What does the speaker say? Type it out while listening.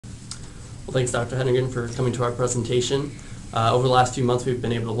Well, thanks, Dr. Hennigan, for coming to our presentation. Over the last few months, we've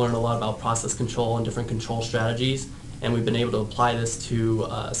been able to learn a lot about process control and different control strategies, and we've been able to apply this to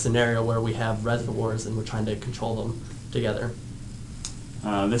a scenario where we have reservoirs and we're trying to control them together.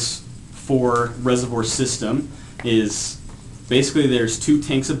 This 4 reservoir system is basically there's 2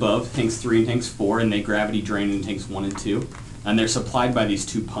 tanks above, tanks 3 and tanks 4, and they gravity drain in tanks 1 and 2, and they're supplied by these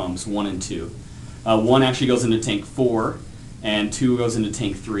 2 pumps, 1 and 2. 1 actually goes into tank 4, and 2 goes into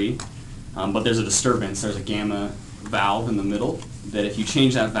tank 3. But there's a disturbance. There's a gamma valve in the middle that if you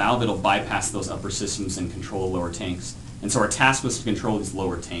change that valve, it'll bypass those upper systems and control the lower tanks. And so our task was to control these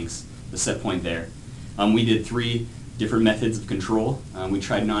lower tanks, the set point there. We did 3 different methods of control. We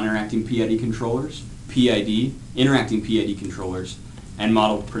tried non-interacting PID controllers, PID, interacting PID controllers, and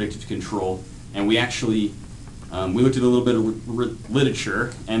model predictive control. And we actually, we looked at a little bit of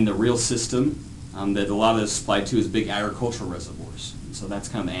literature, and the real system that a lot of this applied to is big agricultural reservoirs. So that's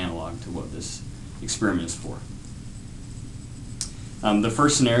kind of the analog to what this experiment is for. The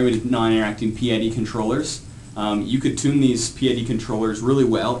first scenario, we did non-interacting PID controllers. You could tune these PID controllers really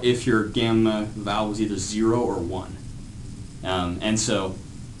well if your gamma valve was either 0 or 1. And so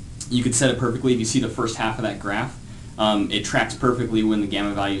you could set it perfectly. If you see the first half of that graph, it tracks perfectly when the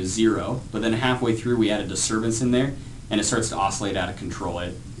gamma value is 0, but then halfway through we add a disturbance in there and it starts to oscillate out of control.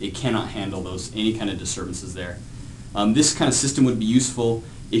 It cannot handle any kind of disturbances there. This kind of system would be useful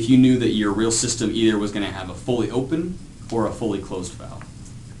if you knew that your real system either was going to have a fully open or a fully closed valve.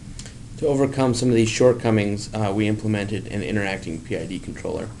 To overcome some of these shortcomings, we implemented an interacting PID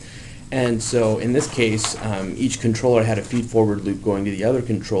controller. And so in this case, each controller had a feed-forward loop going to the other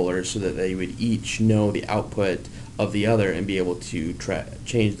controller so that they would each know the output of the other and be able to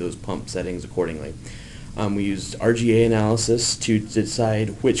change those pump settings accordingly. We used RGA analysis to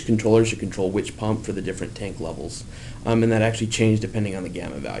decide which controller should control which pump for the different tank levels. And that actually changed depending on the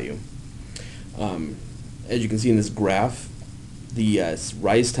gamma value. As you can see in this graph, the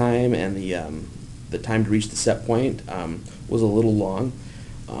rise time and the time to reach the set point was a little long,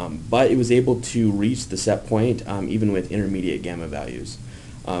 but it was able to reach the set point even with intermediate gamma values.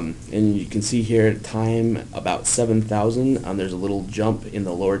 And you can see here at time about 7,000, there's a little jump in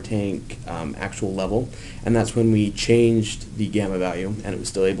the lower tank actual level, and that's when we changed the gamma value and it was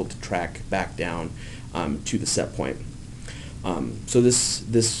still able to track back down to the set point. So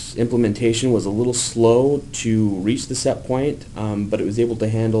this implementation was a little slow to reach the set point, but it was able to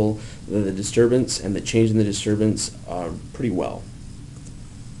handle the disturbance and the change in the disturbance pretty well.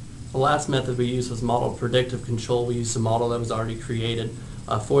 The last method we used was model predictive control. We used a model that was already created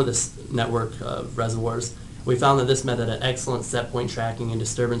for this network of reservoirs. We found that this method had excellent set point tracking and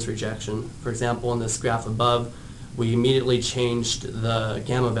disturbance rejection. For example, in this graph above, we immediately changed the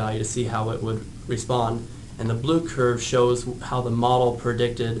gamma value to see how it would respond. And the blue curve shows how the model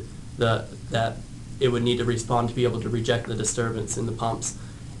predicted that it would need to respond to be able to reject the disturbance in the pumps.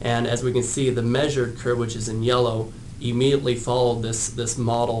 And as we can see, the measured curve, which is in yellow, immediately followed this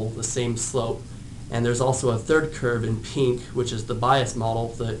model, the same slope. And there's also a third curve in pink, which is the bias model.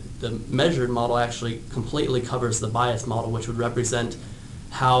 The measured model actually completely covers the bias model, which would represent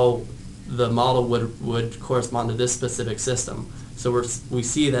how the model would correspond to this specific system. So we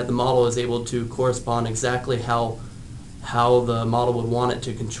see that the model is able to correspond exactly how the model would want it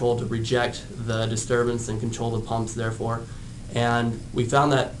to control to reject the disturbance and control the pumps therefore. And we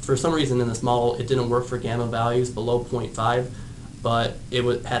found that for some reason in this model it didn't work for gamma values below 0.5, but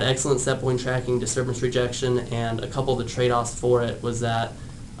it had excellent set point tracking, disturbance rejection, and a couple of the trade-offs for it was that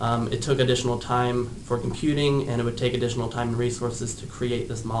it took additional time for computing and it would take additional time and resources to create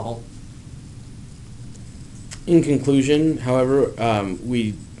this model. In conclusion, however,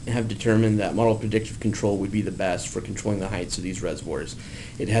 we have determined that model predictive control would be the best for controlling the heights of these reservoirs.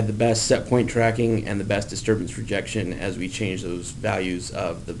 It had the best set point tracking and the best disturbance rejection as we changed those values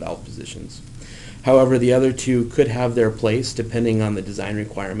of the valve positions. However, the other two could have their place depending on the design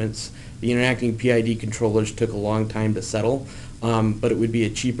requirements. The interacting PID controllers took a long time to settle, but it would be a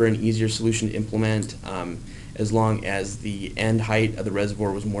cheaper and easier solution to implement as long as the end height of the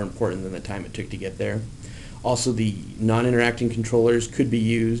reservoir was more important than the time it took to get there. Also, the non-interacting controllers could be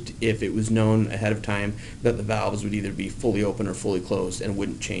used if it was known ahead of time that the valves would either be fully open or fully closed and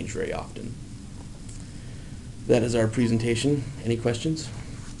wouldn't change very often. That is our presentation. Any questions?